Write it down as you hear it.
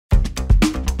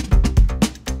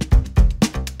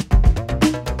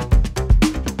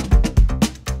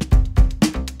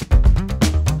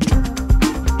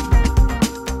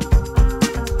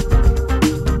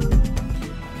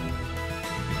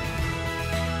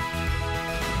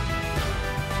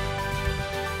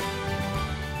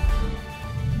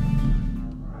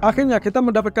Akhirnya kita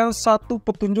mendapatkan satu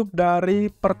petunjuk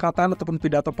dari perkataan ataupun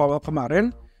pidato Powell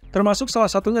kemarin, termasuk salah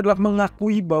satunya adalah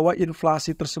mengakui bahwa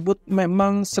inflasi tersebut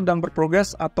memang sedang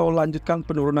berprogres atau lanjutkan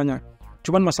penurunannya.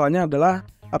 Cuman masalahnya adalah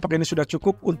apakah ini sudah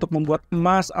cukup untuk membuat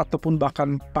emas ataupun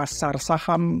bahkan pasar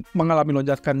saham mengalami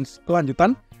lonjakan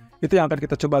kelanjutan? Itu yang akan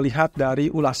kita coba lihat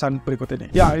dari ulasan berikut ini.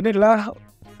 Ya, ini adalah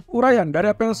uraian dari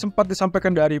apa yang sempat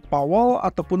disampaikan dari Powell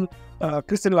ataupun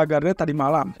Christine Lagarde tadi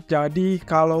malam. Jadi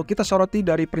kalau kita soroti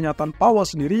dari pernyataan Powell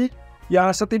sendiri, ya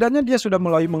setidaknya dia sudah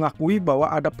mulai mengakui bahwa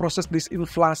ada proses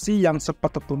disinflasi yang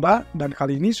sempat tertunda dan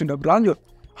kali ini sudah berlanjut.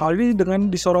 Hal ini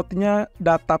dengan disorotinya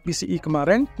data PCE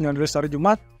kemarin yang rilis hari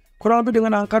Jumat, kurang lebih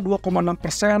dengan angka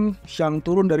 2,6% yang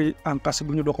turun dari angka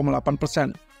sebelumnya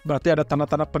 2,8%. Berarti ada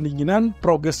tanda-tanda pendinginan,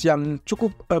 progres yang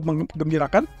cukup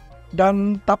menggembirakan.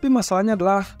 Dan tapi masalahnya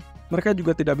adalah mereka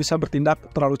juga tidak bisa bertindak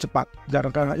terlalu cepat.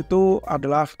 Dan karena itu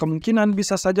adalah kemungkinan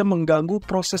bisa saja mengganggu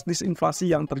proses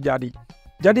disinflasi yang terjadi.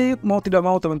 Jadi mau tidak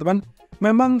mau teman-teman,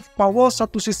 memang Powell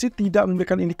satu sisi tidak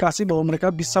memberikan indikasi bahwa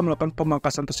mereka bisa melakukan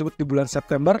pemangkasan tersebut di bulan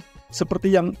September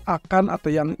seperti yang akan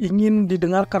atau yang ingin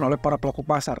didengarkan oleh para pelaku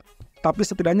pasar. Tapi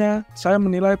setidaknya saya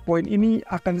menilai poin ini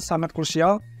akan sangat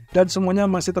krusial dan semuanya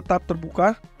masih tetap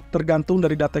terbuka tergantung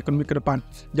dari data ekonomi ke depan.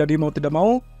 Jadi mau tidak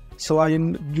mau,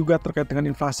 selain juga terkait dengan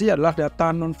inflasi adalah data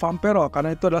non-farm payroll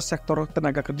karena itu adalah sektor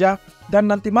tenaga kerja. Dan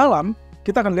nanti malam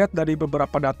kita akan lihat dari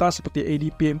beberapa data seperti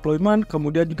ADP Employment,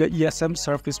 kemudian juga ISM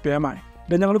Service PMI.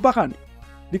 Dan jangan lupakan,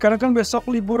 dikarenakan besok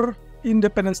libur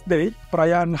Independence Day,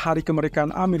 perayaan Hari Kemerdekaan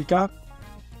Amerika,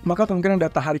 maka kemungkinan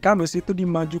data hari Kamis itu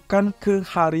dimajukan ke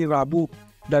hari Rabu.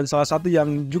 Dan salah satu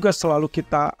yang juga selalu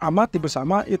kita amati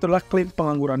bersama itu adalah klaim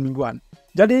pengangguran mingguan.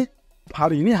 Jadi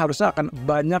hari ini harusnya akan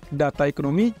banyak data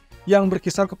ekonomi yang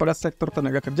berkisar kepada sektor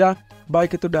tenaga kerja,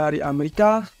 baik itu dari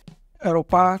Amerika,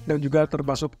 Eropa, dan juga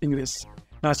termasuk Inggris.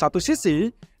 Nah, satu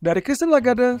sisi, dari Christine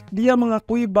Lagarde, dia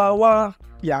mengakui bahwa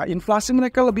ya inflasi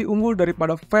mereka lebih unggul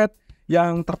daripada Fed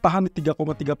yang tertahan di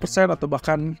 3,3% atau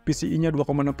bahkan PCE-nya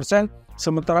 2,6%.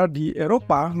 Sementara di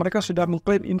Eropa, mereka sudah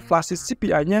mengklaim inflasi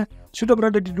CPI-nya sudah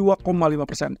berada di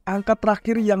 2,5%. Angka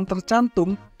terakhir yang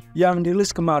tercantum yang dirilis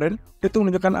kemarin itu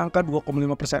menunjukkan angka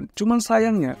 2,5%. Cuman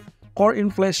sayangnya, core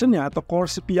inflation-nya atau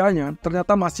core CPI-nya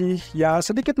ternyata masih ya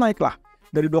sedikit naik lah.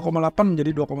 Dari 2,8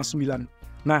 menjadi 2,9.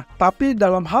 Nah, tapi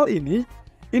dalam hal ini,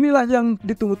 inilah yang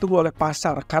ditunggu-tunggu oleh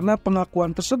pasar. Karena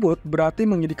pengakuan tersebut berarti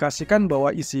mengindikasikan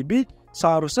bahwa ECB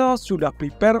seharusnya sudah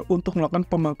prepare untuk melakukan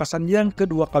pemangkasan yang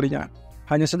kedua kalinya.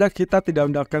 Hanya saja kita tidak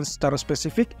mendapatkan secara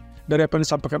spesifik dari apa yang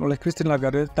disampaikan oleh Christine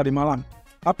Lagarde tadi malam.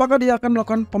 Apakah dia akan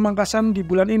melakukan pemangkasan di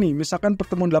bulan ini? Misalkan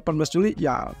pertemuan 18 Juli,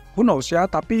 ya who knows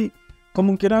ya, tapi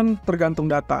kemungkinan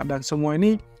tergantung data. Dan semua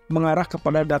ini mengarah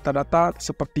kepada data-data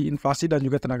seperti inflasi dan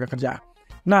juga tenaga kerja.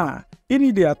 Nah,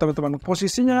 ini dia teman-teman.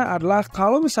 Posisinya adalah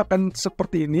kalau misalkan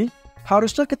seperti ini,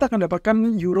 harusnya kita akan dapatkan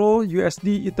Euro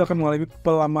USD itu akan mengalami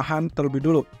pelemahan terlebih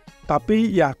dulu.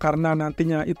 Tapi ya karena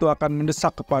nantinya itu akan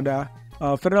mendesak kepada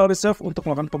Federal Reserve untuk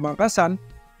melakukan pemangkasan,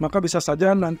 maka bisa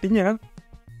saja nantinya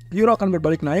Euro akan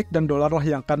berbalik naik dan dolar lah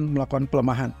yang akan melakukan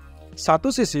pelemahan.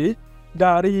 Satu sisi,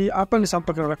 dari apa yang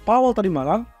disampaikan oleh Powell tadi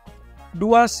malam,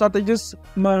 dua strategis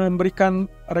memberikan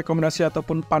rekomendasi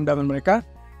ataupun pandangan mereka,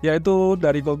 yaitu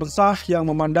dari Goldman Sachs yang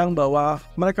memandang bahwa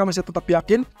mereka masih tetap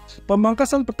yakin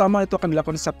pemangkasan pertama itu akan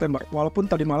dilakukan di September. Walaupun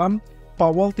tadi malam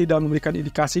Powell tidak memberikan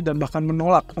indikasi dan bahkan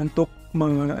menolak untuk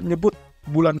menyebut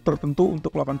bulan tertentu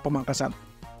untuk melakukan pemangkasan.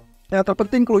 Yang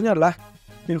terpenting clue-nya adalah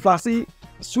inflasi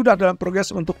sudah dalam progres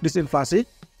untuk disinflasi,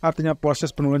 artinya proses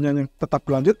penurunannya yang tetap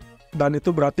berlanjut, dan itu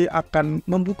berarti akan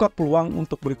membuka peluang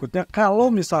untuk berikutnya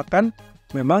kalau misalkan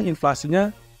memang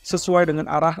inflasinya sesuai dengan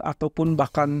arah ataupun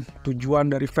bahkan tujuan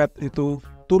dari Fed itu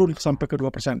turun sampai ke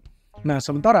 2%. Nah,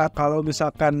 sementara kalau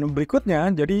misalkan berikutnya,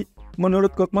 jadi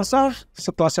menurut Goldman Sachs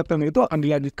setelah September itu akan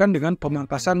dilanjutkan dengan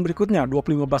pemangkasan berikutnya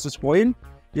 25 basis point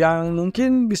yang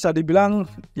mungkin bisa dibilang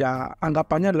ya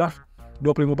anggapannya adalah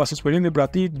 25 basis point ini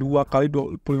berarti 2 kali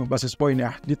 25 basis point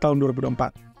ya di tahun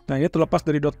 2024. Nah, ini terlepas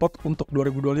dari dot plot untuk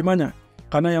 2025-nya.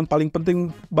 Karena yang paling penting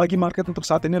bagi market untuk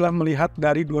saat ini adalah melihat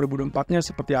dari 2024-nya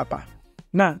seperti apa.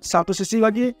 Nah, satu sisi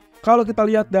lagi, kalau kita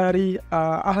lihat dari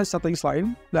ahli strategis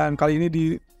lain, dan kali ini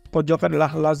dipojokkan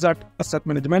adalah Lazard Asset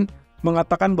Management,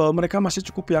 mengatakan bahwa mereka masih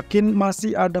cukup yakin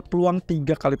masih ada peluang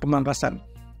 3 kali pemangkasan.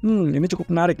 Ini cukup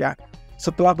menarik ya.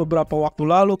 Setelah beberapa waktu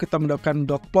lalu kita mendapatkan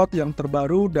dot plot yang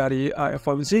terbaru dari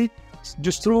FOMC,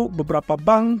 justru beberapa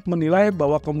bank menilai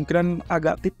bahwa kemungkinan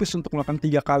agak tipis untuk melakukan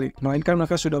 3 kali. Melainkan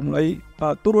mereka sudah mulai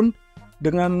turun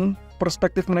dengan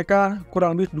perspektif mereka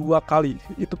kurang lebih 2 kali.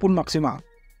 Itu pun maksimal.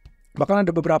 Bahkan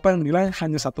ada beberapa yang menilai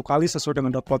hanya 1 kali sesuai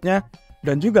dengan dot plotnya,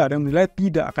 dan juga ada yang menilai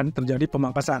tidak akan terjadi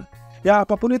pemangkasan. Ya,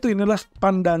 apapun itu, inilah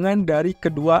pandangan dari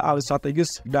kedua ahli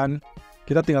strategis dan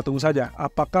kita tinggal tunggu saja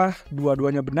apakah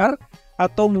dua-duanya benar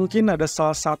atau mungkin ada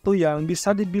salah satu yang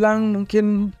bisa dibilang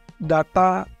mungkin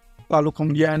data lalu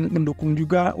kemudian mendukung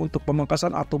juga untuk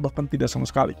pemangkasan atau bahkan tidak sama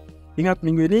sekali. Ingat,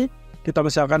 minggu ini kita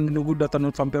masih akan menunggu data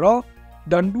non-farm payroll,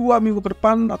 dan 2 minggu ke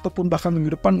depan ataupun bahkan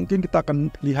minggu depan mungkin kita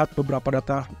akan lihat beberapa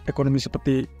data ekonomi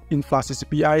seperti inflasi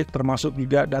CPI termasuk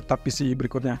juga data PCE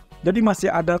berikutnya. Jadi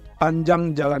masih ada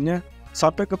panjang jalannya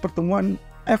sampai ke pertemuan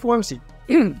FOMC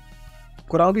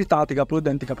kurang lebih tanggal 30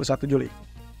 dan 31 Juli.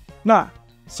 Nah,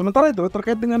 sementara itu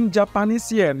terkait dengan Japanese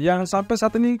yen yang sampai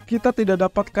saat ini kita tidak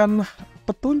dapatkan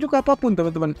petunjuk apapun,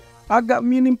 teman-teman. Agak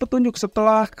minim petunjuk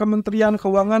setelah Kementerian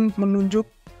Keuangan menunjuk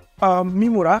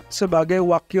Mimura sebagai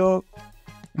wakil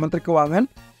Menteri Keuangan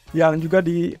yang juga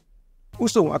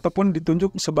diusung ataupun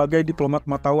ditunjuk sebagai diplomat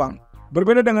mata uang.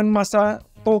 Berbeda dengan masa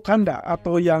Kanda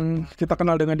atau yang kita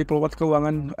kenal dengan diplomat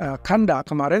keuangan Kanda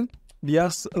kemarin, dia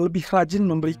lebih rajin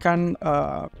memberikan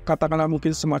katakanlah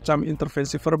mungkin semacam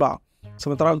intervensi verbal.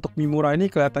 Sementara untuk Mimura ini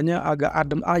kelihatannya agak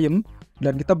adem ayem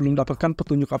dan kita belum dapatkan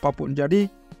petunjuk apapun. Jadi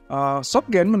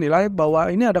SOCGEN menilai bahwa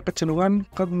ini ada kecenderungan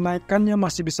kenaikannya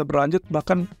masih bisa berlanjut,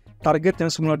 bahkan target yang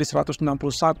semula di 161.3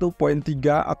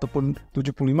 ataupun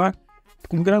 75,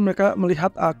 kemungkinan mereka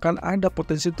melihat akan ada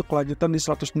potensi untuk kelanjutan di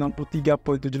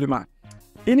 163.75.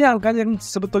 Ini angka yang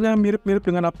sebetulnya mirip-mirip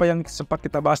dengan apa yang sempat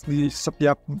kita bahas di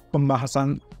setiap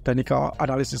pembahasan technical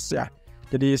analysis ya.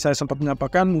 Jadi saya sempat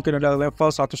menyampaikan mungkin ada level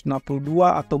 162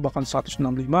 atau bahkan 165,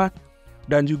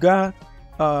 dan juga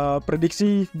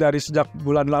prediksi dari sejak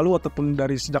bulan lalu ataupun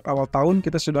dari sejak awal tahun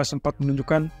kita sudah sempat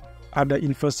menunjukkan ada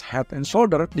inverse head and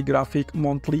shoulder di grafik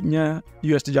monthly-nya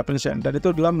USD Japanese Yen, dan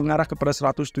itu adalah mengarah kepada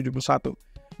 171.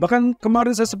 Bahkan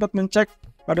kemarin saya sempat mencek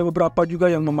ada beberapa juga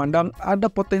yang memandang ada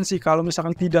potensi kalau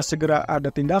misalkan tidak segera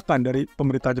ada tindakan dari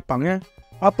pemerintah Jepangnya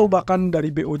atau bahkan dari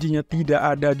BOJ-nya tidak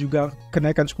ada juga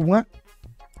kenaikan suku bunga,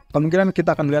 kemungkinan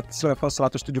kita akan lihat level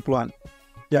 170-an.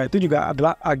 Ya, itu juga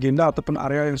adalah agenda ataupun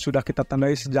area yang sudah kita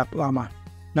tandai sejak lama.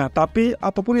 Nah, tapi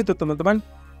apapun itu teman-teman,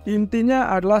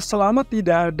 intinya adalah selama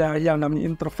tidak ada yang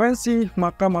namanya intervensi,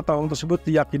 maka mata uang tersebut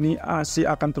diyakini masih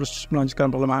akan terus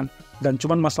melanjutkan pelemahan. Dan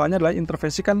cuman masalahnya adalah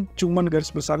intervensi kan cuman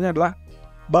garis besarnya adalah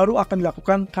baru akan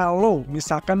dilakukan kalau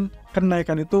misalkan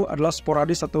kenaikan itu adalah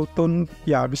sporadis atau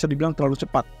ya bisa dibilang terlalu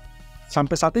cepat.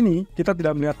 Sampai saat ini kita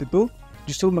tidak melihat itu,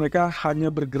 justru mereka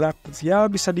hanya bergerak ya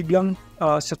bisa dibilang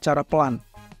secara pelan.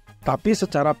 Tapi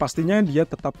secara pastinya dia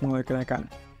tetap mulai kenaikan.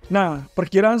 Nah,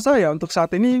 perkiraan saya untuk saat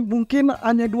ini mungkin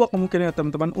hanya 2 kemungkinan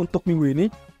teman-teman untuk minggu ini,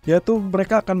 yaitu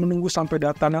mereka akan menunggu sampai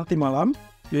data nanti malam,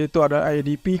 yaitu ada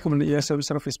IDP, kemudian US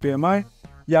Service PMI,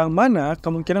 yang mana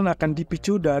kemungkinan akan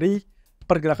dipicu dari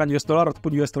pergerakan US dollar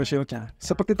ataupun US Treasury-nya.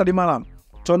 Seperti tadi malam,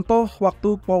 contoh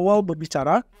waktu Powell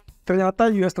berbicara, ternyata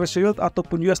US Treasury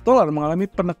ataupun US dollar mengalami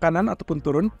penekanan ataupun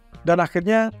turun, dan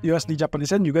akhirnya USD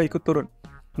Japanese Yen juga ikut turun.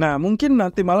 Nah, mungkin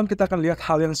nanti malam kita akan lihat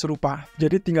hal yang serupa.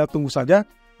 Jadi tinggal tunggu saja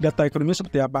data ekonomi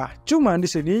seperti apa. Cuman di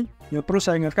sini yang perlu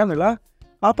saya ingatkan adalah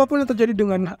apapun yang terjadi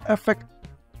dengan efek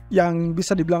yang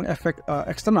bisa dibilang efek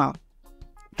eksternal,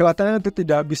 kelihatannya itu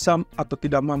tidak bisa atau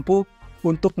tidak mampu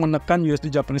untuk menekan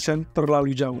USD Japanese Yen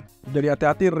terlalu jauh. Jadi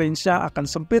hati-hati, range-nya akan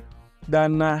sempit,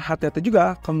 dan hati-hati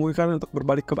juga kemungkinan untuk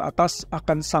berbalik ke atas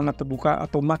akan sangat terbuka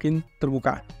atau makin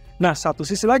terbuka. Nah, satu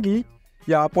sisi lagi,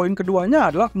 ya poin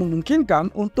keduanya adalah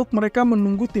memungkinkan untuk mereka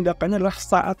menunggu tindakannya adalah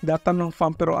saat data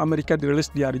non-farm payroll Amerika dirilis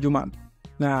di hari Jumat.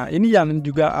 Nah, ini yang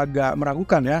juga agak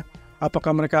meragukan ya.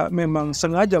 Apakah mereka memang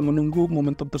sengaja menunggu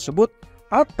momentum tersebut,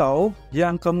 atau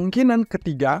yang kemungkinan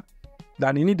ketiga,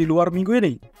 dan ini di luar minggu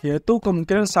ini, yaitu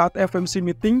kemungkinan saat FOMC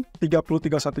meeting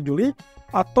 30-31 Juli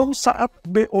atau saat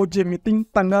BOJ meeting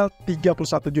tanggal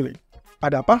 31 Juli.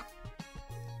 Ada apa?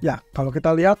 Ya, kalau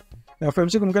kita lihat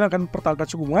FOMC kemungkinan akan pertahankan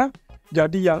suku bunga.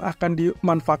 Jadi yang akan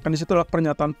dimanfaatkan di situ adalah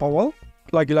pernyataan Powell,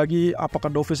 lagi-lagi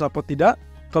apakah dovish atau tidak.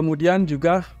 Kemudian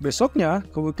juga besoknya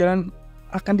kemungkinan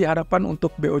akan diharapkan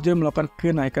untuk BOJ melakukan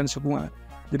kenaikan suku bunga.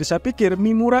 Jadi saya pikir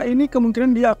Mimura ini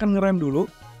kemungkinan dia akan ngerem dulu,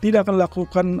 tidak akan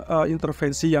lakukan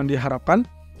intervensi yang diharapkan,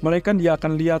 melainkan dia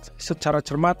akan lihat secara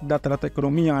cermat data-data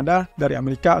ekonomi yang ada dari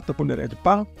Amerika ataupun dari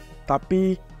Jepang.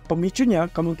 Tapi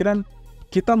pemicunya kemungkinan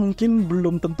kita mungkin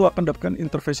belum tentu akan dapatkan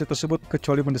intervensi tersebut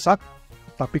kecuali mendesak,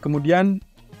 tapi kemudian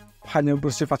hanya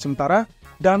bersifat sementara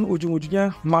dan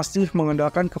ujung-ujungnya masih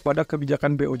mengandalkan kepada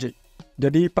kebijakan BOJ.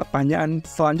 Jadi pertanyaan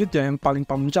selanjutnya yang paling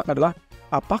pamuncak adalah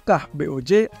apakah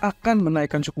BOJ akan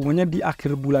menaikkan suku bunganya di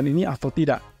akhir bulan ini atau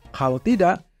tidak? Kalau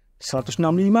tidak, 165,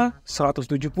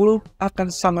 170 akan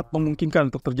sangat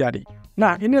memungkinkan untuk terjadi.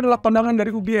 Nah, ini adalah pandangan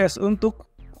dari UBS untuk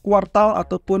kuartal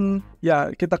ataupun ya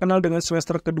kita kenal dengan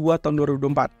semester kedua tahun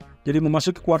 2024. Jadi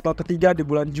memasuki kuartal ketiga di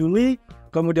bulan Juli,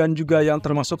 kemudian juga yang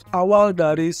termasuk awal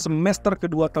dari semester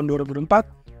kedua tahun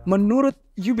 2024, menurut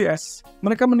UBS,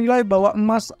 mereka menilai bahwa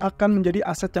emas akan menjadi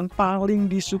aset yang paling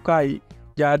disukai.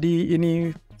 Jadi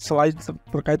ini selain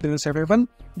terkait dengan safe haven,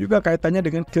 juga kaitannya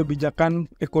dengan kebijakan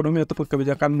ekonomi ataupun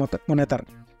kebijakan moneter.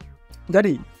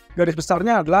 Jadi, garis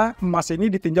besarnya adalah emas ini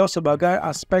ditinjau sebagai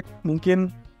aspek mungkin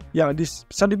yang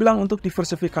bisa dibilang untuk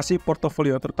diversifikasi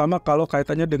portofolio, terutama kalau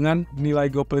kaitannya dengan nilai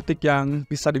geopolitik yang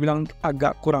bisa dibilang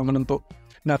agak kurang menentu.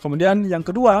 Nah, kemudian yang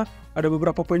kedua, ada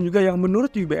beberapa poin juga yang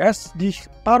menurut UBS di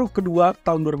paruh kedua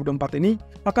tahun 2024 ini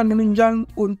akan menunjang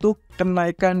untuk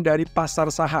kenaikan dari pasar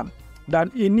saham.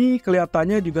 Dan ini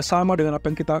kelihatannya juga sama dengan apa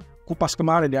yang kita kupas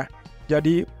kemarin ya.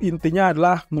 Jadi intinya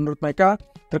adalah menurut mereka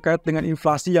terkait dengan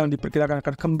inflasi yang diperkirakan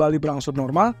akan kembali berangsur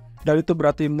normal, dan itu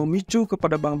berarti memicu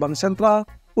kepada bank-bank sentral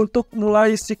untuk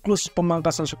mulai siklus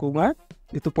pemangkasan suku bunga.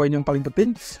 Itu poin yang paling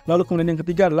penting. Lalu kemudian yang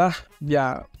ketiga adalah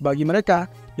ya bagi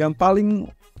mereka yang paling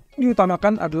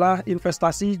diutamakan adalah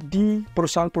investasi di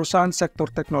perusahaan-perusahaan sektor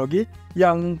teknologi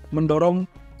yang mendorong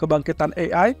kebangkitan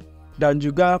AI dan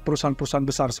juga perusahaan-perusahaan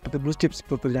besar seperti blue chip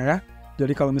sebetulnya ya.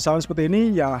 Jadi kalau misalnya seperti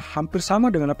ini ya hampir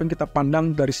sama dengan apa yang kita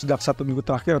pandang dari sejak 1 minggu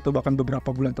terakhir atau bahkan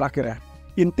beberapa bulan terakhir ya.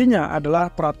 Intinya adalah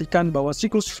perhatikan bahwa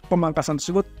siklus pemangkasan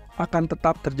tersebut akan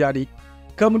tetap terjadi.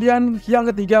 Kemudian yang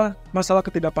ketiga, masalah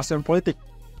ketidakpastian politik.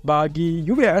 Bagi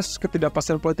UBS,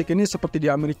 ketidakpastian politik ini seperti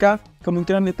di Amerika,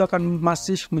 kemungkinan itu akan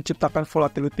masih menciptakan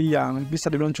volatility yang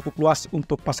bisa dibilang cukup luas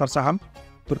untuk pasar saham,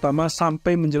 terutama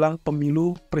sampai menjelang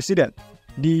pemilu presiden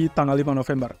di tanggal 5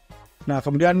 November. Nah,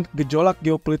 kemudian gejolak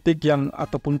geopolitik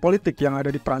ataupun politik yang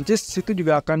ada di Prancis itu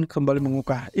juga akan kembali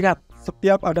mengukuh. Ingat,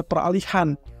 setiap ada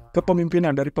peralihan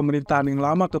kepemimpinan dari pemerintahan yang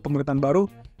lama ke pemerintahan baru,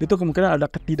 itu kemungkinan ada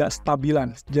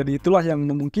ketidakstabilan. Jadi itulah yang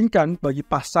memungkinkan bagi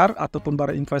pasar ataupun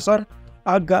para investor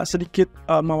agak sedikit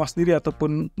mawas diri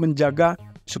ataupun menjaga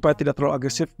supaya tidak terlalu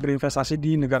agresif berinvestasi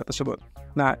di negara tersebut.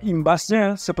 Nah,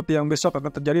 imbasnya seperti yang besok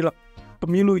akan terjadi adalah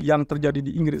pemilu yang terjadi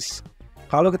di Inggris.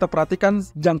 Kalau kita perhatikan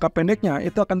jangka pendeknya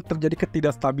itu akan terjadi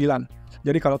ketidakstabilan.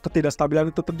 Jadi kalau ketidakstabilan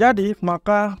itu terjadi,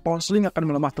 maka pound sterling akan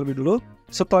melemah terlebih dulu.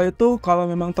 Setelah itu kalau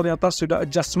memang ternyata sudah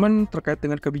adjustment terkait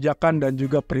dengan kebijakan dan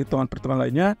juga perhitungan-perhitungan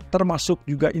lainnya, termasuk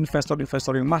juga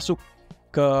investor-investor yang masuk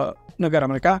ke negara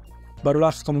mereka,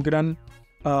 barulah kemungkinan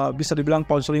bisa dibilang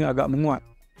pound sterling agak menguat.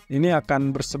 Ini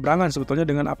akan berseberangan sebetulnya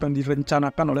dengan apa yang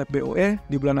direncanakan oleh BOE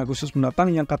di bulan Agustus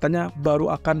mendatang yang katanya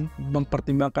baru akan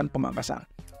mempertimbangkan pemangkasan.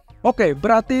 Oke,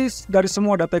 berarti dari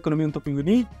semua data ekonomi untuk minggu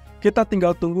ini, kita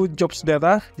tinggal tunggu jobs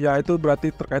data, yaitu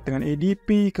berarti terkait dengan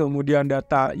ADP, kemudian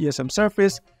data ISM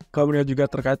service, kemudian juga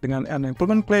terkait dengan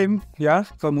unemployment claim, ya,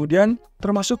 kemudian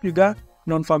termasuk juga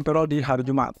non-farm payroll di hari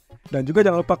Jumat. Dan juga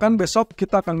jangan lupakan besok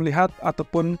kita akan melihat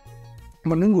ataupun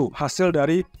menunggu hasil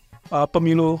dari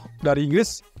pemilu dari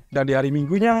Inggris, dan di hari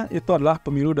Minggunya itu adalah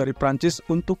pemilu dari Prancis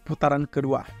untuk putaran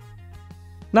kedua.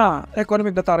 Nah,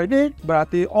 economic data hari ini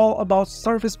berarti all about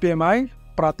service PMI,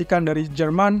 perhatikan dari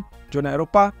Jerman, zona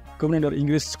Eropa, kemudian dari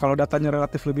Inggris. Kalau datanya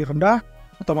relatif lebih rendah,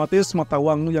 otomatis mata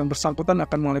uang yang bersangkutan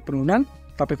akan mengalami penurunan.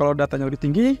 Tapi kalau datanya lebih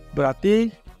tinggi, berarti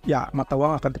ya mata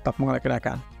uang akan tetap mengalami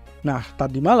kenaikan. Nah,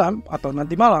 tadi malam atau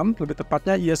nanti malam, lebih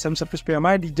tepatnya ISM Service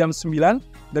PMI di jam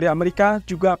 9 dari Amerika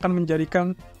juga akan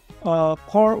menjadikan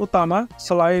core utama.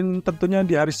 Selain tentunya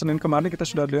di hari Senin kemarin kita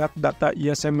sudah lihat data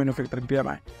ISM Manufacturing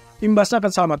PMI. Imbasnya akan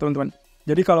sama teman-teman.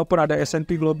 Jadi kalaupun ada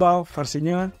S&P Global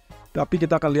versinya, tapi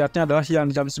kita akan lihatnya adalah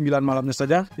yang jam 9 malamnya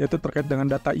saja, yaitu terkait dengan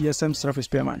data ISM Service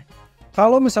PMI.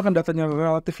 Kalau misalkan datanya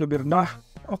relatif lebih rendah,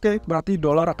 oke, berarti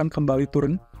dolar akan kembali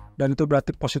turun, dan itu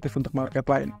berarti positif untuk market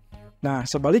lain. Nah,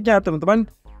 sebaliknya teman-teman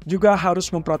juga harus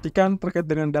memperhatikan terkait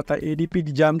dengan data ADP di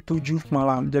jam 7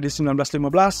 malam. Jadi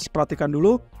 19.15, perhatikan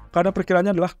dulu, karena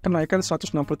perkiraannya adalah kenaikan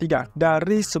 163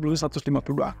 dari sebelum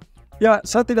 152. Ya,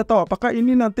 saya tidak tahu apakah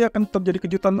ini nanti akan terjadi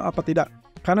kejutan apa tidak.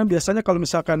 Karena biasanya kalau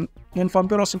misalkan non-farm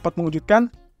payroll sempat mengejutkan,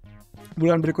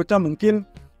 bulan berikutnya mungkin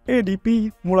ADP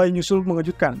mulai nyusul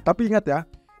mengejutkan. Tapi ingat ya,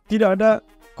 tidak ada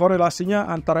korelasinya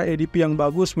antara ADP yang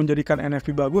bagus menjadikan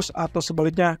NFP bagus atau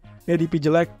sebaliknya ADP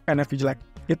jelek, NFP jelek.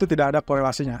 Itu tidak ada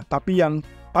korelasinya. Tapi yang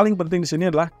paling penting di sini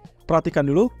adalah perhatikan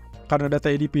dulu, karena data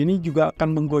ADP ini juga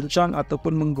akan menggoncang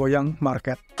ataupun menggoyang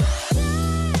market.